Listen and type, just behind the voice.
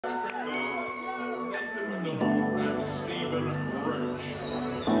Good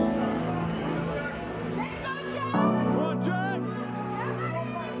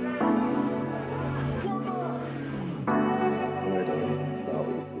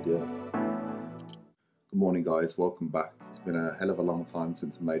morning guys, welcome back. It's been a hell of a long time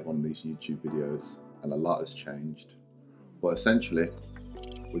since I made one of these YouTube videos and a lot has changed. But essentially,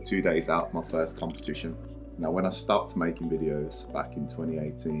 we're 2 days out of my first competition. Now when I stopped making videos back in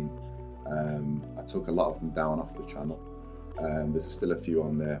 2018, I took a lot of them down off the channel. There's still a few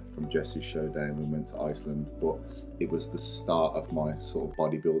on there from Jesse's showdown when we went to Iceland, but it was the start of my sort of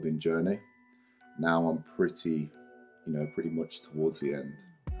bodybuilding journey. Now I'm pretty much towards the end.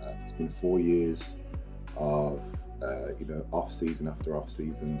 It's been 4 years of off season after off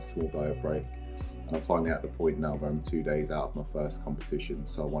season, small diet break, and I'm finally at the point now where I'm 2 days out of my first competition.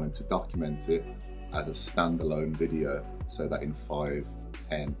 So I wanted to document it as a standalone video so that in 5,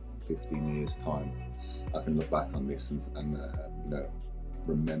 10, 15 years time I can look back on this and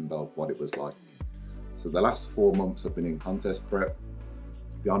remember what it was like. So the last 4 months I've been in contest prep.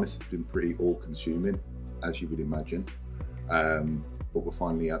 To be honest, it's been pretty all-consuming, as you would imagine. But we're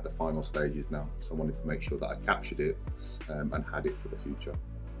finally at the final stages now, so I wanted to make sure that I captured it and had it for the future.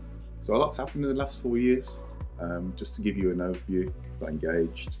 So a lot's happened in the last 4 years. Just to give you an overview, got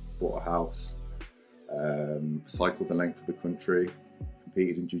engaged, bought a house, cycled the length of the country,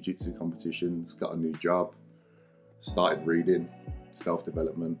 competed in jiu-jitsu competitions, got a new job, started reading,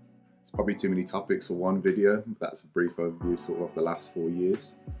 self-development. It's probably too many topics for one video, but that's a brief overview sort of the last 4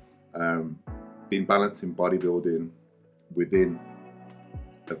 years. Been balancing bodybuilding within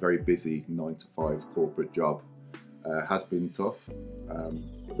a very busy 9 to 5 corporate job has been tough.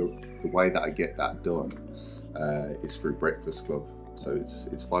 But the way that I get that done is through Breakfast Club. So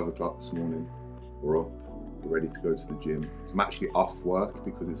it's 5 o'clock this morning, we're up, we're ready to go to the gym. I'm actually off work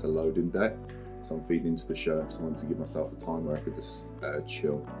because it's a loading day, so I'm feeding into the show, so I wanted to give myself a time where I could just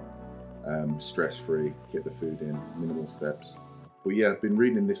chill, stress-free, get the food in, minimal steps. But yeah, I've been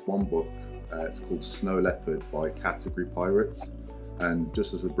reading this one book, it's called Snow Leopard by Category Pirates. And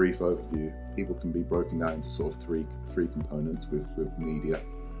just as a brief overview, people can be broken down into sort of three components with media.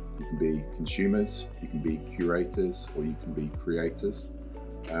 You can be consumers, you can be curators, or you can be creators.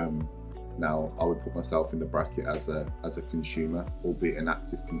 Now, I would put myself in the bracket as a consumer, albeit an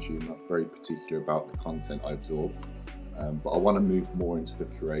active consumer, very particular about the content I absorb. But I want to move more into the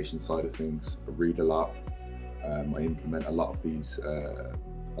curation side of things. I read a lot. I implement a lot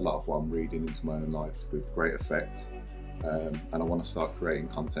of what I'm reading into my own life with great effect. And I want to start creating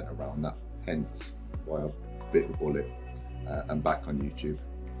content around that, hence why I bit the bullet and back on YouTube.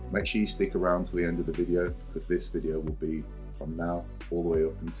 Make sure you stick around till the end of the video, because this video will be from now all the way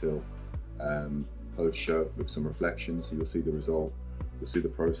up until post-show with some reflections. So you'll see the result, you'll see the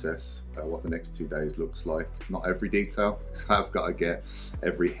process, what the next 2 days looks like. Not every detail, because I've got to get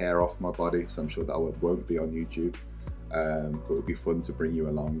every hair off my body, so I'm sure that I won't be on YouTube, but it'll be fun to bring you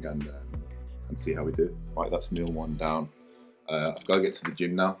along and see how we do. Right, that's meal one down. I've got to get to the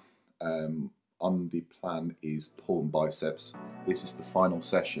gym now. On the plan is pull and biceps. This is the final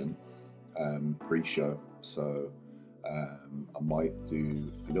session pre-show, so I might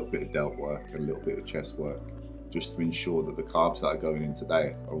do a little bit of delt work and a little bit of chest work, just to ensure that the carbs that are going in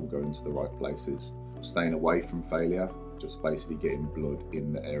today are all going to the right places. Staying away from failure, just basically getting blood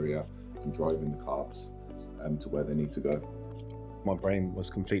in the area and driving the carbs to where they need to go. My brain was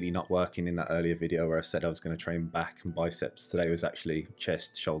completely not working in that earlier video where I said I was going to train back and biceps. Today was actually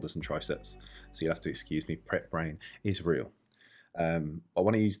chest, shoulders and triceps. So you'll have to excuse me, prep brain is real. I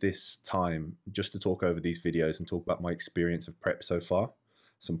want to use this time just to talk over these videos and talk about my experience of prep so far.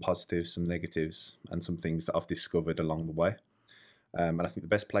 Some positives, some negatives, and some things that I've discovered along the way. And I think the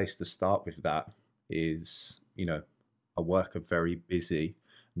best place to start with that is, I work a very busy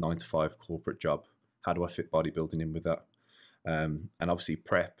 9 to 5 corporate job. How do I fit bodybuilding in with that? And obviously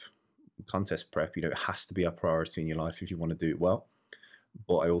contest prep, it has to be a priority in your life if you want to do it well.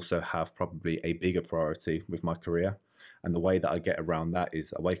 But I also have probably a bigger priority with my career. And the way that I get around that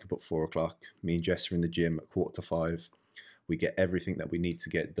is I wake up at 4 o'clock, me and Jess are in the gym at 4:45. We get everything that we need to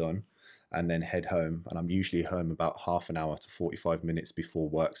get done and then head home. And I'm usually home about half an hour to 45 minutes before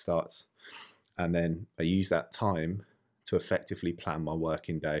work starts. And then I use that time to effectively plan my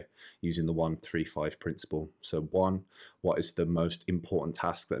working day using the 1-3-5 principle. So 1, what is the most important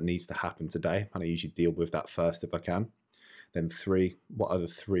task that needs to happen today? And I usually deal with that first if I can. Then 3, what are the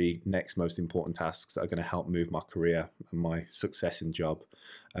 3 next most important tasks that are going to help move my career and my success in job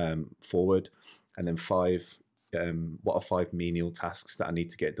forward? And then 5, what are 5 menial tasks that I need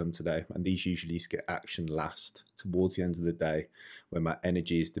to get done today? And these usually get action last towards the end of the day, when my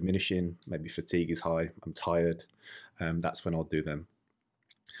energy is diminishing, maybe fatigue is high, I'm tired. That's when I'll do them.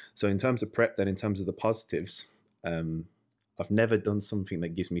 So in terms of prep, then in terms of the positives, I've never done something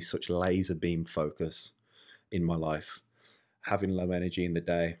that gives me such laser beam focus in my life. Having low energy in the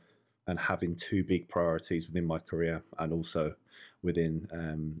day and having 2 big priorities within my career and also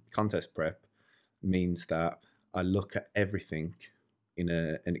within contest prep means that I look at everything in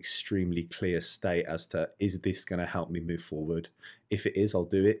an extremely clear state as to, is this going to help me move forward? If it is, I'll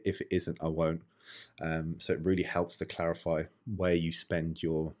do it. If it isn't, I won't. So it really helps to clarify where you spend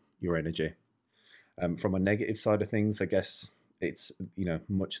your energy. From a negative side of things, I guess it's, you know,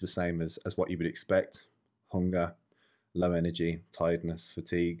 much the same as what you would expect: hunger, low energy, tiredness,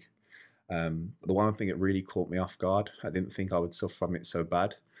 fatigue. The one thing that really caught me off guard, I didn't think I would suffer from it so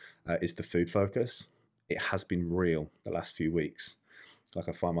bad, is the food focus. It has been real the last few weeks. Like,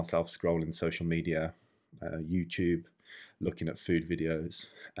 I find myself scrolling social media, YouTube, looking at food videos,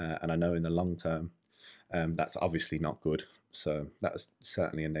 and I know in the long term, that's obviously not good. So that's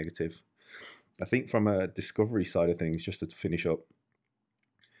certainly a negative. I think from a discovery side of things, just to finish up,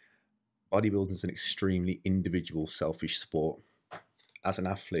 bodybuilding is an extremely individual, selfish sport. As an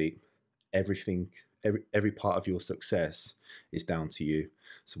athlete, every part of your success is down to you.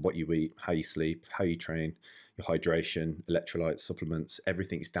 So what you eat, how you sleep, how you train, your hydration, electrolytes, supplements,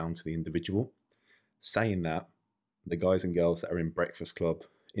 everything's down to the individual. Saying that, the guys and girls that are in Breakfast Club,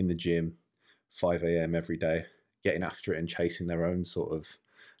 in the gym, 5 a.m. every day, getting after it and chasing their own sort of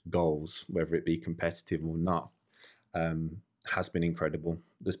goals, whether it be competitive or not, has been incredible.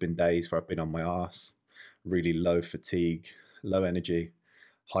 There's been days where I've been on my arse, really low fatigue, low energy,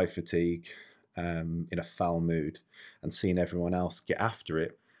 high fatigue, in a foul mood, and seeing everyone else get after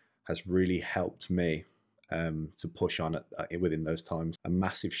it has really helped me to push on within those times. A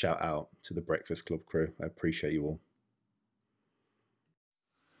massive shout out to the Breakfast Club crew. I appreciate you all.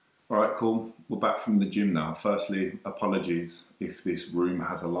 All right, cool. We're back from the gym now. Firstly, apologies if this room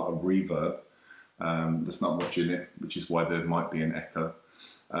has a lot of reverb. There's not much in it, which is why there might be an echo.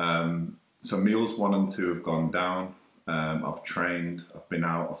 So meals 1 and 2 have gone down. I've trained, I've been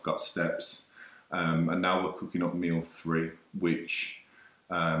out, I've got steps. And now we're cooking up meal 3, which,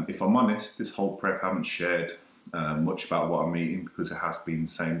 if I'm honest, this whole prep I haven't shared much about what I'm eating because it has been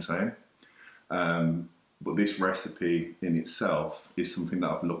same. But this recipe in itself is something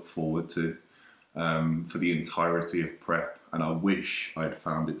that I've looked forward to for the entirety of prep, and I wish I'd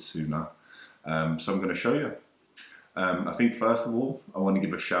found it sooner. So I'm going to show you. I think first of all, I want to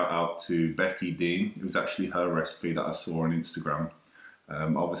give a shout out to Becky Dean. It was actually her recipe that I saw on Instagram. I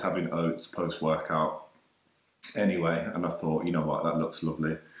was having oats post-workout anyway, and I thought, you know what, that looks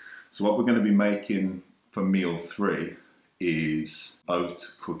lovely. So what we're going to be making for meal 3 is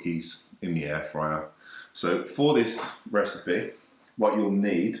oat cookies in the air fryer. So for this recipe, what you'll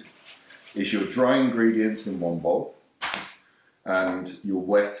need is your dry ingredients in one bowl and your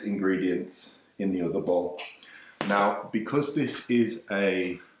wet ingredients in the other bowl. Now, because this is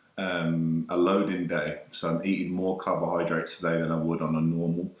a loading day, so I'm eating more carbohydrates today than I would on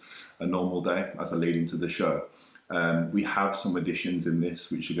a normal day as I lead into the show, we have some additions in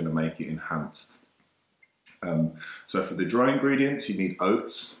this which are going to make it enhanced. So for the dry ingredients, you need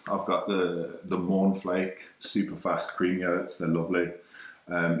oats. I've got the Mornflake super fast creamy oats, they're lovely.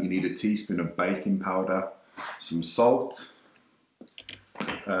 You need a teaspoon of baking powder, some salt.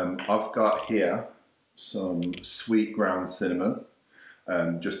 I've got here some sweet ground cinnamon,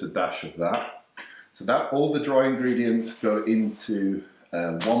 just a dash of that. So that all the dry ingredients go into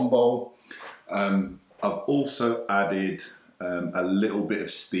one bowl. I've also added a little bit of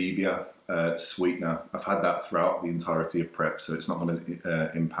stevia sweetener. I've had that throughout the entirety of prep, so it's not going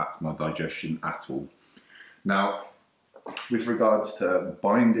to impact my digestion at all. Now, with regards to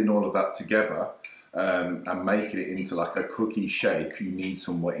binding all of that together and making it into like a cookie shape, you need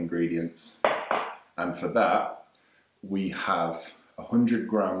some wet ingredients. And for that, we have 100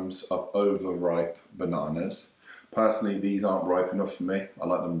 grams of overripe bananas. Personally, these aren't ripe enough for me. I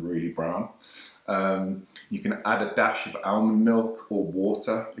like them really brown. You can add a dash of almond milk or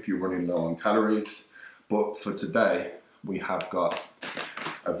water if you're running low on calories. But for today, we have got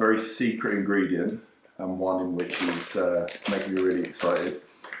a very secret ingredient, and one in which is making me really excited,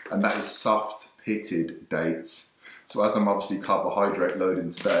 and that is soft pitted dates. So as I'm obviously carbohydrate loading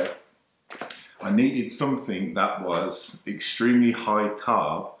today, I needed something that was extremely high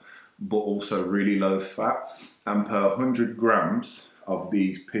carb, but also really low fat. And per 100 grams of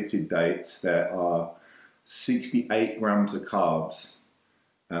these pitted dates, there are 68 grams of carbs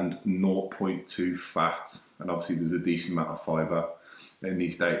and 0.2 fat. And obviously there's a decent amount of fibre in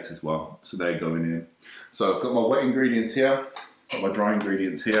these dates as well. So they're going in. So I've got my wet ingredients here, got my dry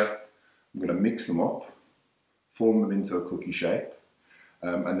ingredients here. I'm going to mix them up, form them into a cookie shape.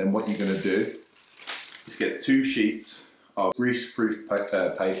 And then what you're going to do is get 2 sheets of grease-proof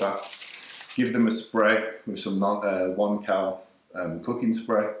paper, give them a spray with some 1 cal cooking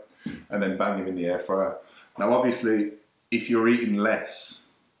spray, and then bang them in the air fryer. Now obviously, if you're eating less,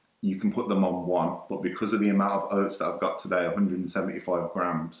 you can put them on 1, but because of the amount of oats that I've got today, 175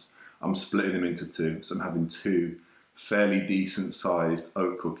 grams, I'm splitting them into 2. So I'm having 2 fairly decent sized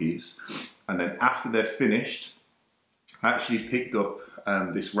oat cookies. And then after they're finished, I actually picked up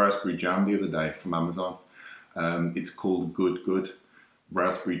this raspberry jam the other day from Amazon. It's called Good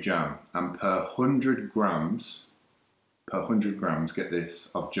raspberry jam, and per 100 grams, get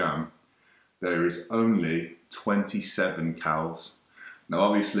this, of jam, there is only 27 calories. Now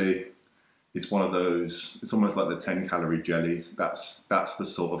obviously it's one of those, it's almost like the 10 calorie jelly. That's the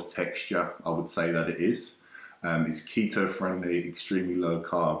sort of texture I would say that it is. It's keto friendly, extremely low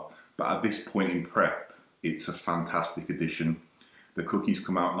carb, but at this point in prep, it's a fantastic addition. The cookies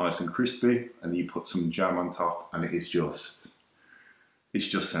come out nice and crispy, and you put some jam on top, and it's just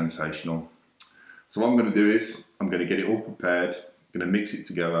sensational. So what I'm going to do is, I'm going to get it all prepared, I'm going to mix it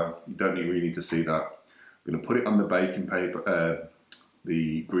together. You don't really need to see that. I'm going to put it on the baking paper,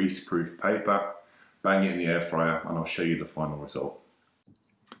 the grease-proof paper, bang it in the air fryer, and I'll show you the final result.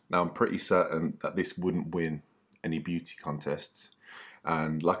 Now I'm pretty certain that this wouldn't win any beauty contests.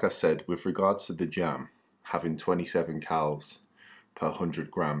 And like I said, with regards to the jam, having 27 calories per 100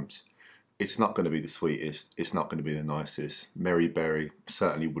 grams, it's not going to be the sweetest, it's not going to be the nicest. Mary Berry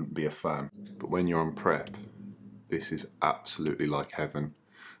certainly wouldn't be a fan. But when you're on prep, this is absolutely like heaven.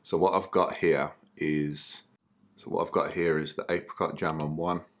 So what I've got here is the apricot jam on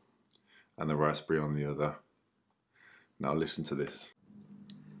one and the raspberry on the other. Now listen to this.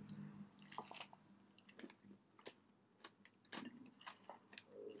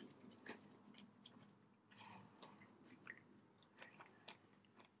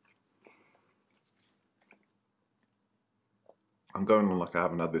 I'm going on like I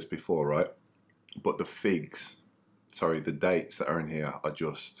haven't had this before, right? But the dates that are in here are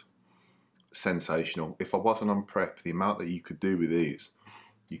just sensational. If I wasn't on prep, the amount that you could do with these,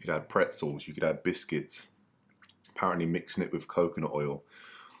 you could add pretzels, you could add biscuits. Apparently mixing it with coconut oil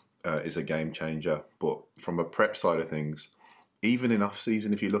is a game changer. But from a prep side of things, even in off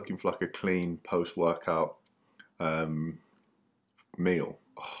season, if you're looking for like a clean post-workout meal,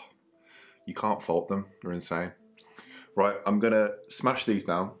 you can't fault them, they're insane. Right, I'm gonna smash these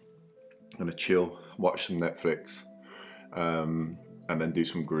down, I'm gonna chill, watch some Netflix, and then do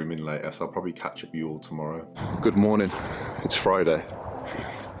some grooming later, so I'll probably catch up with you all tomorrow. Good morning, it's Friday.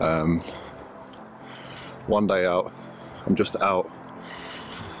 One day out, I'm just out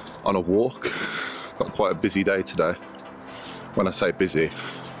on a walk. I've got quite a busy day today. When I say busy,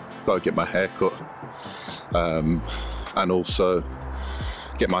 I've got to get my hair cut, and also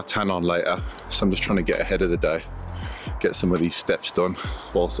get my tan on later, so I'm just trying to get ahead of the day, get some of these steps done,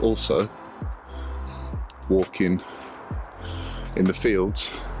 whilst also walking in the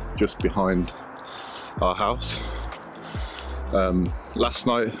fields just behind our house. Last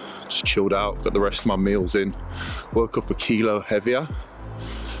night, just chilled out, got the rest of my meals in, woke up a kilo heavier,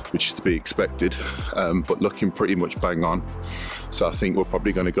 which is to be expected, but looking pretty much bang on. So I think we're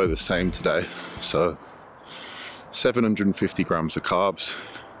probably going to go the same today. So 750 grams of carbs,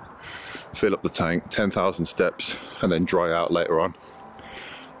 fill up the tank, 10,000 steps, and then dry out later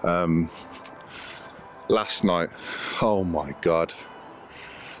on. Last night, oh my God,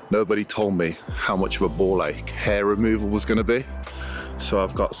 nobody told me how much of a ball ache hair removal was going to be. So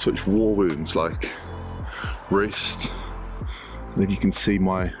I've got such war wounds, like wrist, and if you can see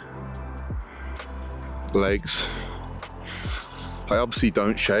my legs. I obviously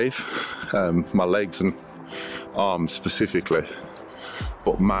don't shave my legs and arms specifically,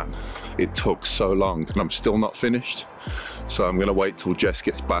 but man, it took so long and I'm still not finished. So I'm gonna wait till Jess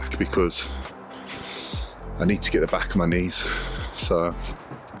gets back because I need to get the back of my knees. So,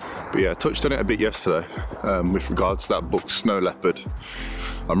 but yeah, I touched on it a bit yesterday with regards to that book, Snow Leopard.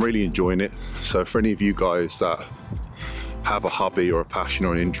 I'm really enjoying it. So for any of you guys that have a hobby or a passion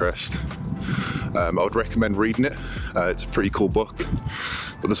or an interest, I would recommend reading it. It's a pretty cool book.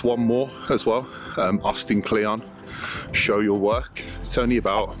 But there's one more as well, Austin Kleon, Show Your Work. It's only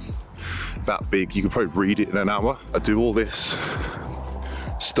about that big. You could probably read it in an hour. I do all this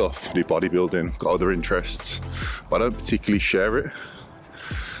stuff, I do bodybuilding, got other interests, but I don't particularly share it.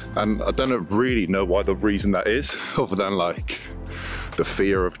 And I don't really know why the reason that is, other than like, the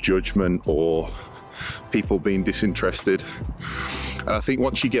fear of judgment or people being disinterested. And I think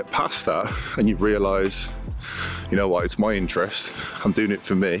once you get past that and you realize, you know what, it's my interest, I'm doing it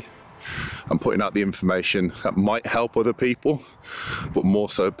for me, I'm putting out the information that might help other people, but more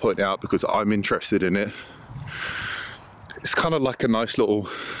so putting it out because I'm interested in it. It's kind of like a nice little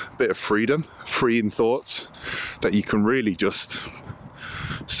bit of freedom, freeing thoughts that you can really just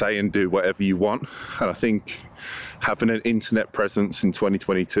say and do whatever you want. And I think having an internet presence in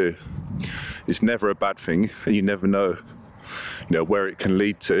 2022 is never a bad thing, and you never know, where it can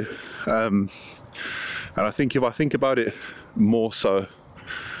lead to. And I think if I think about it more so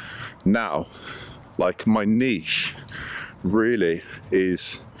now, like my niche really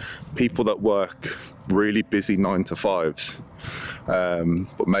is people that work really busy 9-to-5s,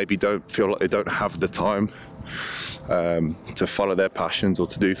 but maybe don't feel like they don't have the time to follow their passions or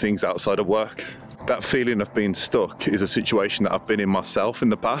to do things outside of work. That feeling of being stuck is a situation that I've been in myself in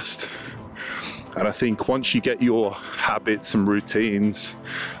the past. And I think once you get your habits and routines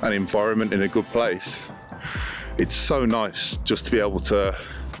and environment in a good place, it's so nice just to be able to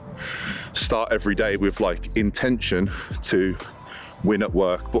start every day with like intention to win at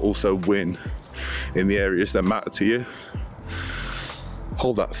work, but also win in the areas that matter to you.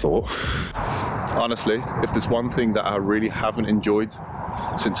 Hold that thought. Honestly, if there's one thing that I really haven't enjoyed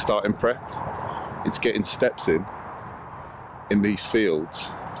since starting prep, it's getting steps in these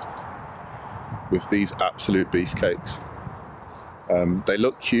fields with these absolute beefcakes. They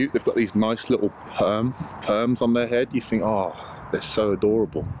look cute, they've got these nice little perms on their head. You think, oh, they're so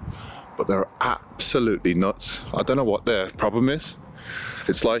adorable, but they're absolutely nuts. I don't know what their problem is.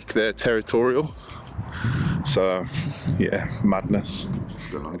 It's like they're territorial. So yeah, madness. What's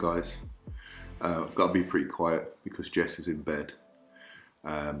going on, guys? I've got to be pretty quiet because Jess is in bed,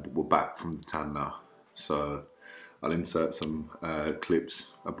 but we're back from the tan now. So I'll insert some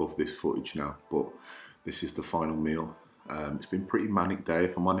clips above this footage now, but this is the final meal. It's been a pretty manic day,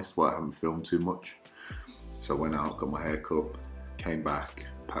 if I'm honest, where I haven't filmed too much. So I went out, got my hair cut, came back,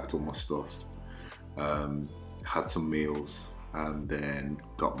 packed all my stuff, had some meals, and then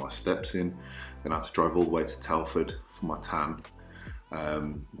got my steps in. Then I had to drive all the way to Telford for my tan.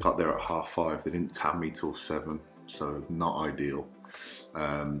 Got there at 5:30. They didn't tan me till 7, so not ideal.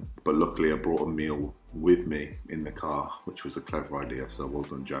 But luckily I brought a meal with me in the car, which was a clever idea, so well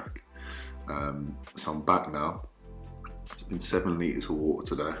done, Jack. So I'm back now. It's been 7 litres of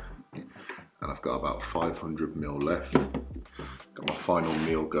water today, and I've got about 500 ml left. Got my final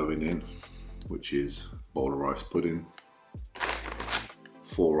meal going in, which is a bowl of rice pudding,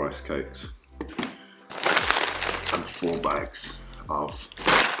 4 rice cakes, and 4 bags of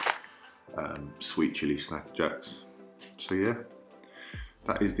sweet chilli snack jacks. So yeah,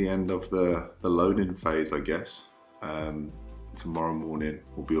 that is the end of the loading phase, I guess. Tomorrow morning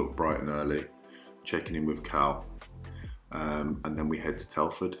we'll be up bright and early, checking in with Cal, and then we head to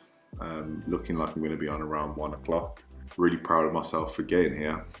Telford. Looking like I'm going to be on around 1 o'clock. Really proud of myself for getting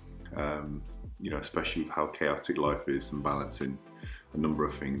here, especially with how chaotic life is and balancing a number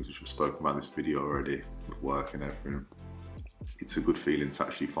of things which we've spoken about in this video already, with work and everything. It's a good feeling to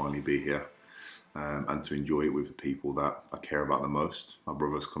actually finally be here, and to enjoy it with the people that I care about the most. My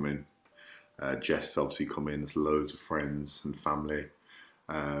brother's coming, Jess obviously coming, there's loads of friends and family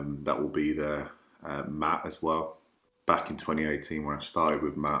that will be there, Matt as well. Back in 2018 when I started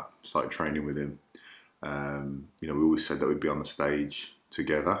with Matt, started training with him, we always said that we'd be on the stage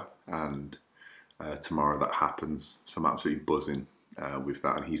together, and tomorrow that happens. So I'm absolutely buzzing with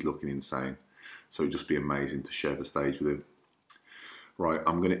that, and he's looking insane. So it'd just be amazing to share the stage with him. Right,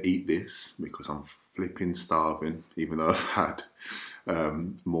 I'm gonna eat this because I'm flipping starving, even though I've had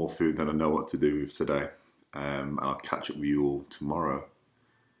more food than I know what to do with today. And I'll catch up with you all tomorrow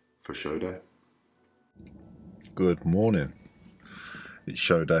for show day. Good morning. It's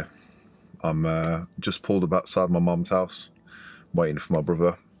show day. I'm just pulled up outside my mum's house, waiting for my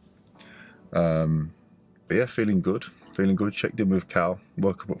brother. But yeah, feeling good. Checked in with Cal.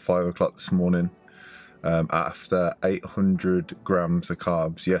 Woke up at 5 o'clock this morning. After 800 grams of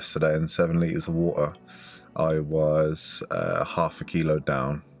carbs yesterday and 7 litres of water, I was half a kilo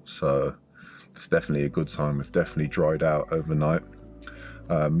down. So it's definitely a good sign. We've definitely dried out overnight.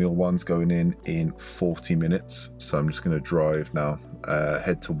 Meal 1's going in 40 minutes. So I'm just going to drive now,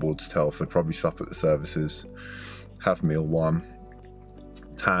 head towards Telford, probably stop at the services, have meal 1.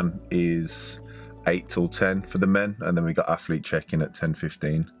 Tan is 8 till 10 for the men, and then we got athlete check-in at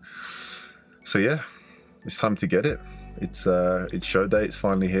 10:15. So yeah, it's time to get it. It's show day. It's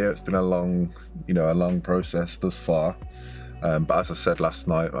finally here. It's been a long process thus far. But as I said last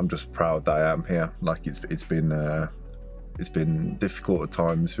night, I'm just proud that I am here. Like it's It's been difficult at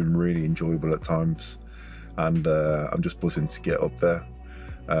times, it's been really enjoyable at times, and I'm just buzzing to get up there.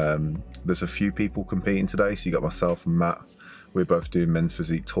 There's a few people competing today, so you got myself and Matt. We're both doing men's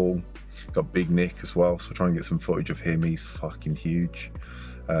physique tall. Got Big Nick as well, so try and get some footage of him. He's fucking huge.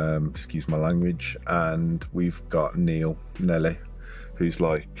 Excuse my language. And we've got Nelly, who's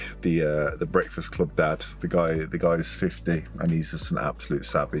like the Breakfast Club dad. The guy's 50 and he's just an absolute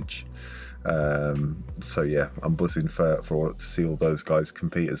savage. So yeah, I'm buzzing to see all those guys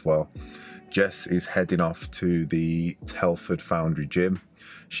compete as well. Jess is heading off to the Telford Foundry gym.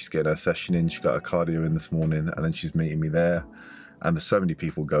 She's getting her session in. She got her cardio in this morning, and then she's meeting me there. And there's so many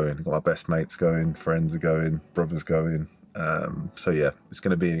people going. Got my best mates going, friends are going, brothers going. So yeah, it's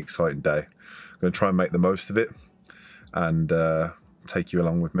going to be an exciting day. I'm going to try and make the most of it and take you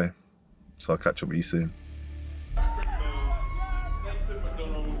along with me. So I'll catch up with you soon.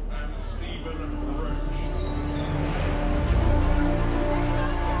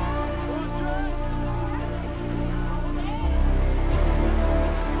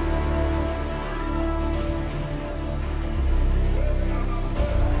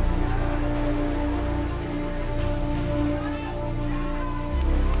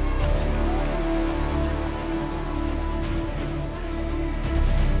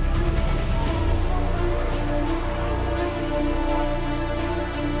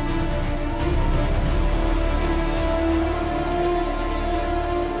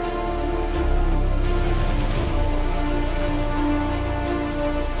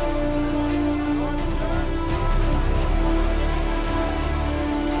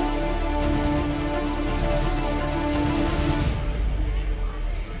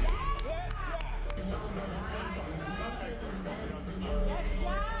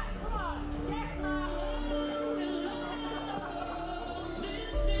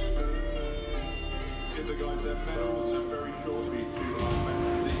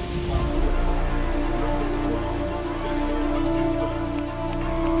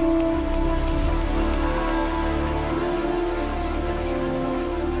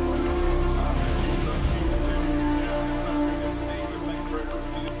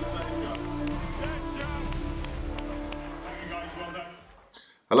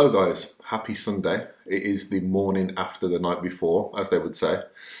 Hello guys, happy Sunday. It is the morning after the night before, as they would say.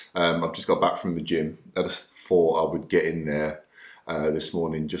 I've just got back from the gym. I just thought I would get in there this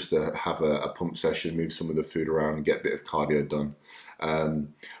morning just to have a pump session, move some of the food around and get a bit of cardio done.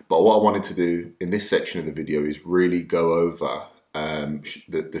 But what I wanted to do in this section of the video is really go over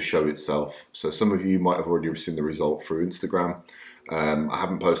the show itself. So some of you might have already seen the result through Instagram. I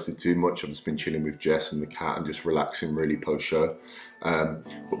haven't posted too much. I've just been chilling with Jess and the cat and just relaxing really post-show.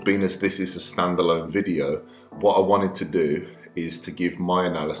 But being as this is a standalone video, what I wanted to do is to give my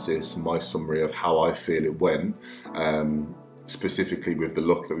analysis, my summary of how I feel it went, specifically with the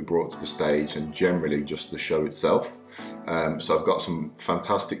look that we brought to the stage and generally just the show itself. So I've got some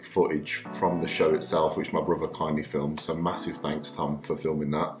fantastic footage from the show itself, which my brother kindly filmed, so massive thanks Tom for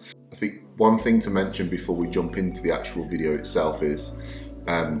filming that. I think one thing to mention before we jump into the actual video itself is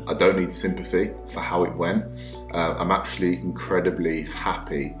I don't need sympathy for how it went. I'm actually incredibly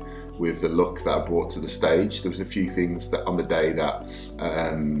happy with the look that I brought to the stage. There was a few things that on the day that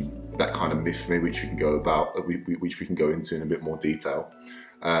that kind of miffed me, which we can go into in a bit more detail.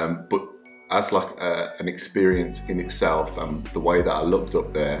 But as like an experience in itself, and the way that I looked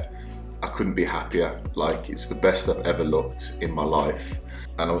up there, I couldn't be happier. Like, it's the best I've ever looked in my life.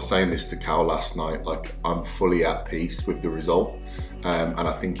 And I was saying this to Cal last night, like, I'm fully at peace with the result. And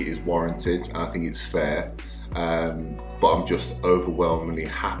I think it is warranted and I think it's fair. But I'm just overwhelmingly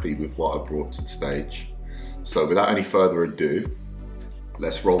happy with what I brought to the stage. So without any further ado,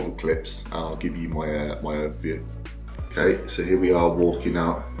 let's roll the clips and I'll give you my overview. Okay, so here we are walking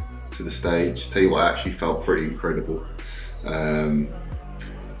out to the stage. Tell you what, I actually felt pretty incredible.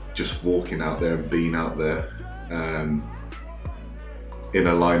 Just walking out there and being out there in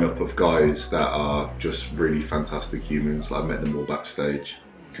a lineup of guys that are just really fantastic humans. I met them all backstage.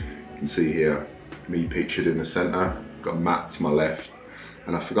 You can see here, me pictured in the center. Got Matt to my left,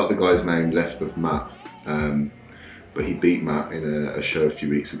 and I forgot the guy's name left of Matt, but he beat Matt in a show a few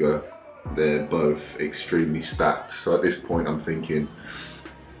weeks ago. They're both extremely stacked, so at this point I'm thinking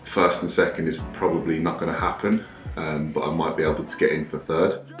first and second is probably not going to happen, but I might be able to get in for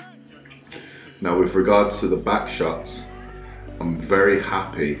third. Now with regards to the back shots, I'm very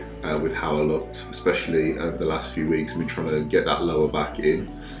happy with how I looked, especially over the last few weeks. I've been trying to get that lower back in,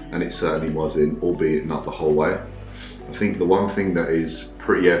 and it certainly was in, albeit not the whole way. I think the one thing that is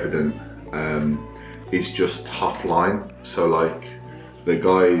pretty evident is just top line. So like the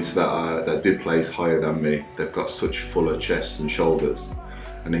guys that did place higher than me, they've got such fuller chests and shoulders.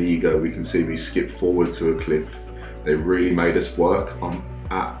 And here you go, we can see we skip forward to a clip. They really made us work. I'm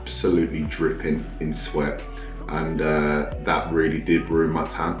absolutely dripping in sweat, and that really did ruin my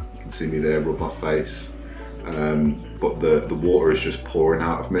tan. You can see me there, rub my face. But the water is just pouring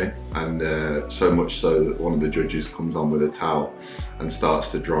out of me, and so much so that one of the judges comes on with a towel and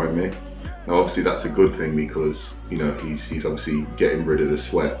starts to dry me. Now obviously that's a good thing, because you know he's obviously getting rid of the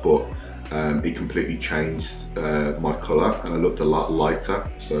sweat, but it completely changed my colour, and I looked a lot lighter,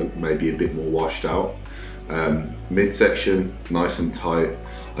 so maybe a bit more washed out. Midsection nice and tight.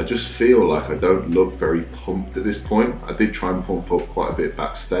 I just feel like I don't look very pumped at this point. I did try and pump up quite a bit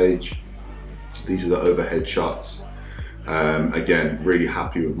backstage. These are the overhead shots. Again, really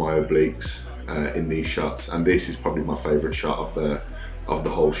happy with my obliques in these shots, and this is probably my favourite shot of the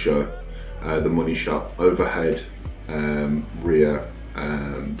whole show. The money shot, overhead, rear,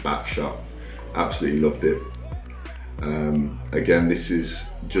 back shot. Absolutely loved it. Again, this is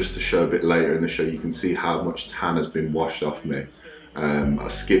just to show a bit later in the show. You can see how much tan has been washed off me. I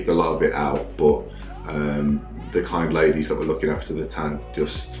skipped a lot of it out, but the kind ladies that were looking after the tan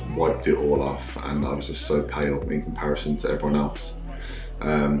just wiped it all off, and I was just so pale in comparison to everyone else.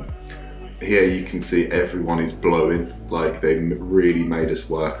 Here you can see everyone is blowing, like they really made us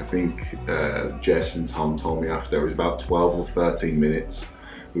work. I think Jess and Tom told me after it was about 12 or 13 minutes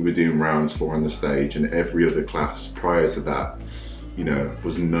we were doing rounds for on the stage, and every other class prior to that, you know,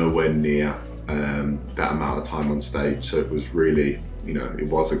 was nowhere near that amount of time on stage. So it was really, you know, it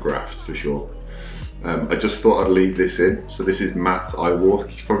was a graft for sure. I just thought I'd leave this in. So this is Matt's eye walk.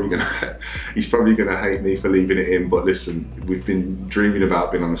 He's probably gonna hate me for leaving it in, but listen, we've been dreaming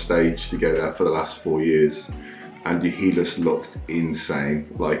about being on the stage together for the last 4 years, and he just looked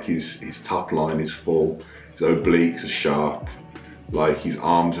insane. Like his top line is full, his obliques are sharp, like his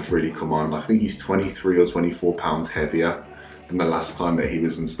arms have really come on. I think he's 23 or 24 pounds heavier than the last time that he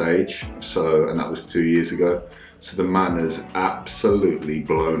was on stage. So, and that was 2 years ago. So the man has absolutely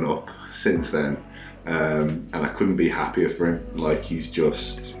blown up since then. And I couldn't be happier for him. Like, he's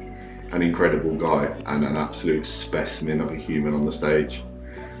just an incredible guy and an absolute specimen of a human on the stage.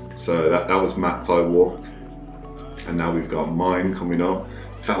 So that was Matt's eye walk, and now we've got mine coming up.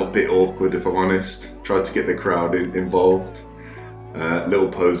 Felt a bit awkward, if I'm honest. Tried to get the crowd involved. Little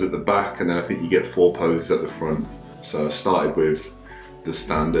pose at the back, and then I think you get 4 poses at the front. So I started with the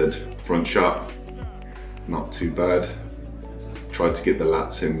standard front shot, not too bad. Tried to get the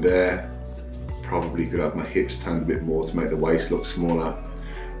lats in there. Probably could have my hips turned a bit more to make the waist look smaller.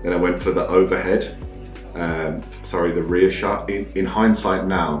 Then I went for the overhead, the rear shot. In hindsight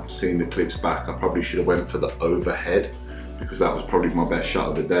now, seeing the clips back, I probably should have went for the overhead, because that was probably my best shot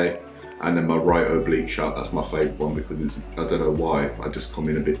of the day. And then my right oblique shot, that's my favourite one, because it's, I don't know why, I just come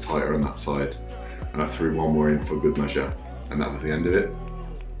in a bit tighter on that side. And I threw one more in for good measure, and that was the end of it.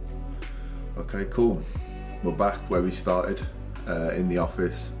 Okay, cool. We're back where we started, in the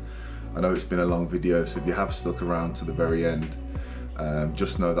office. I know it's been a long video, so if you have stuck around to the very end,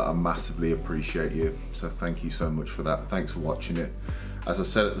 just know that I massively appreciate you. So thank you so much for that. Thanks for watching it. As I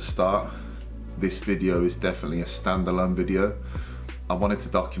said at the start, this video is definitely a standalone video. I wanted to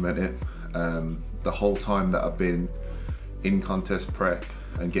document it. The whole time that I've been in contest prep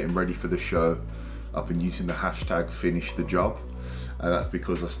and getting ready for the show, I've been using the hashtag finish the job. And that's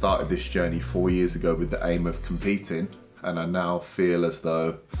because I started this journey 4 years ago with the aim of competing, and I now feel as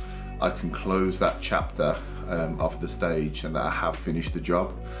though I can close that chapter off the stage, and that I have finished the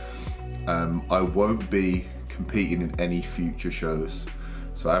job. I won't be competing in any future shows,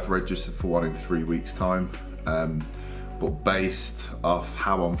 so I've registered for one in 3 weeks' time. But based off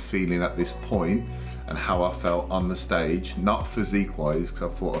how I'm feeling at this point and how I felt on the stage, not physique wise,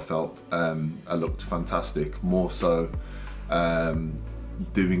 because I thought I looked fantastic, more so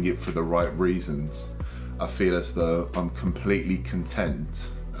doing it for the right reasons, I feel as though I'm completely content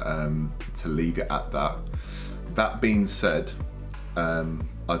to leave it at that. That being said,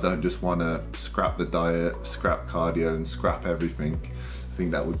 I don't just want to scrap the diet, scrap cardio and scrap everything. I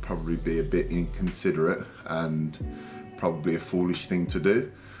think that would probably be a bit inconsiderate and probably a foolish thing to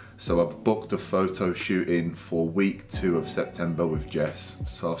do. So I've booked a photo shoot in for week 2 of September with Jess.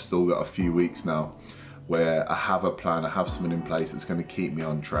 So I've still got a few weeks now where I have a plan, I have something in place that's going to keep me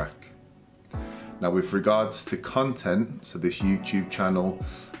on track. Now with regards to content, so this YouTube channel,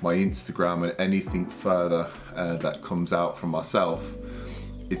 my Instagram and anything further that comes out from myself,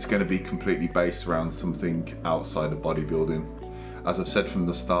 it's going to be completely based around something outside of bodybuilding. As I've said from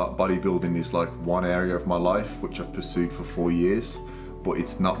the start, bodybuilding is like one area of my life which I've pursued for 4 years, but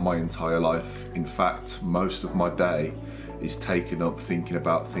it's not my entire life. In fact, most of my day is taken up thinking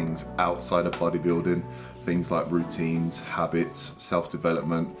about things outside of bodybuilding, things like routines, habits,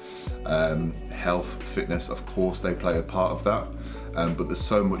 self-development, health, fitness. Of course they play a part of that, but there's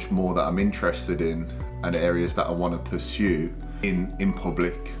so much more that I'm interested in and areas that I want to pursue in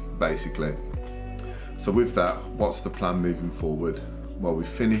public, basically. So with that, what's the plan moving forward? Well, we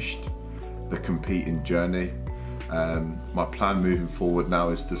finished the competing journey. My plan moving forward now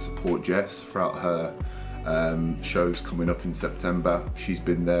is to support Jess throughout her shows coming up in September. She's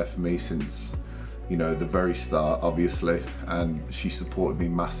been there for me since, you know, the very start, obviously, and she supported me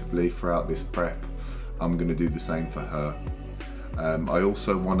massively throughout this prep. I'm going to do the same for her. I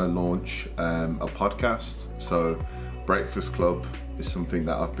also want to launch a podcast. So Breakfast Club is something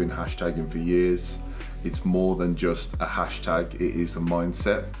that I've been hashtagging for years. It's more than just a hashtag, it is a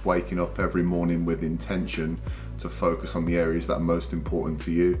mindset, waking up every morning with intention to focus on the areas that are most important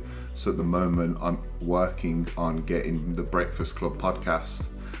to you. So at the moment, I'm working on getting the Breakfast Club podcast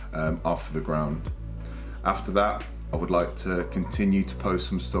off the ground. After that, I would like to continue to post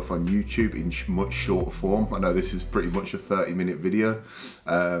some stuff on YouTube in much shorter form. I know this is pretty much a 30-minute video,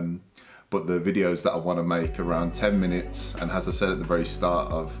 but the videos that I want to make around 10 minutes, and as I said at the very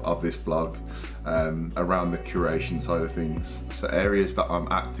start of this vlog, around the curation side of things. So areas that I'm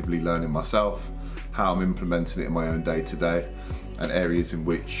actively learning myself, how I'm implementing it in my own day-to-day, and areas in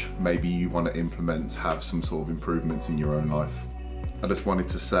which maybe you want to implement to have some sort of improvements in your own life. I just wanted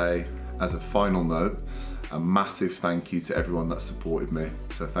to say, as a final note, a massive thank you to everyone that supported me.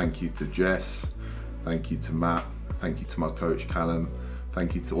 So thank you to Jess, thank you to Matt, thank you to my coach Callum,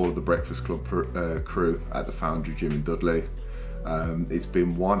 thank you to all of the Breakfast Club crew at the Foundry Gym in Dudley. It's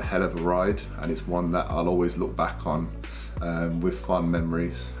been one hell of a ride, and it's one that I'll always look back on with fond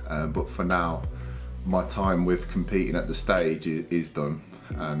memories. But for now, my time with competing at the stage is done,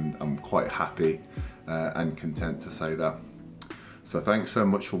 and I'm quite happy and content to say that. So thanks so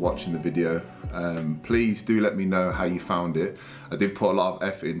much for watching the video. Please do let me know how you found it. I did put a lot of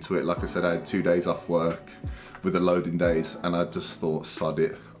effort into it. Like I said, I had 2 days off work with the loading days, and I just thought, sod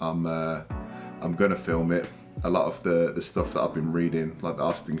it, I'm gonna film it. A lot of the stuff that I've been reading, like the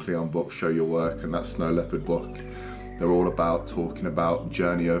Austin Kleon book, Show Your Work, and that Snow Leopard book, they're all about talking about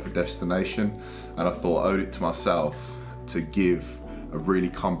journey over destination, and I thought I owed it to myself to give a really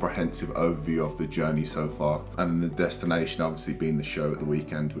comprehensive overview of the journey so far, and the destination obviously being the show at the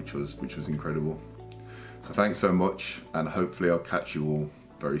weekend, which was incredible. So thanks so much, and hopefully I'll catch you all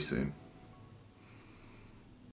very soon.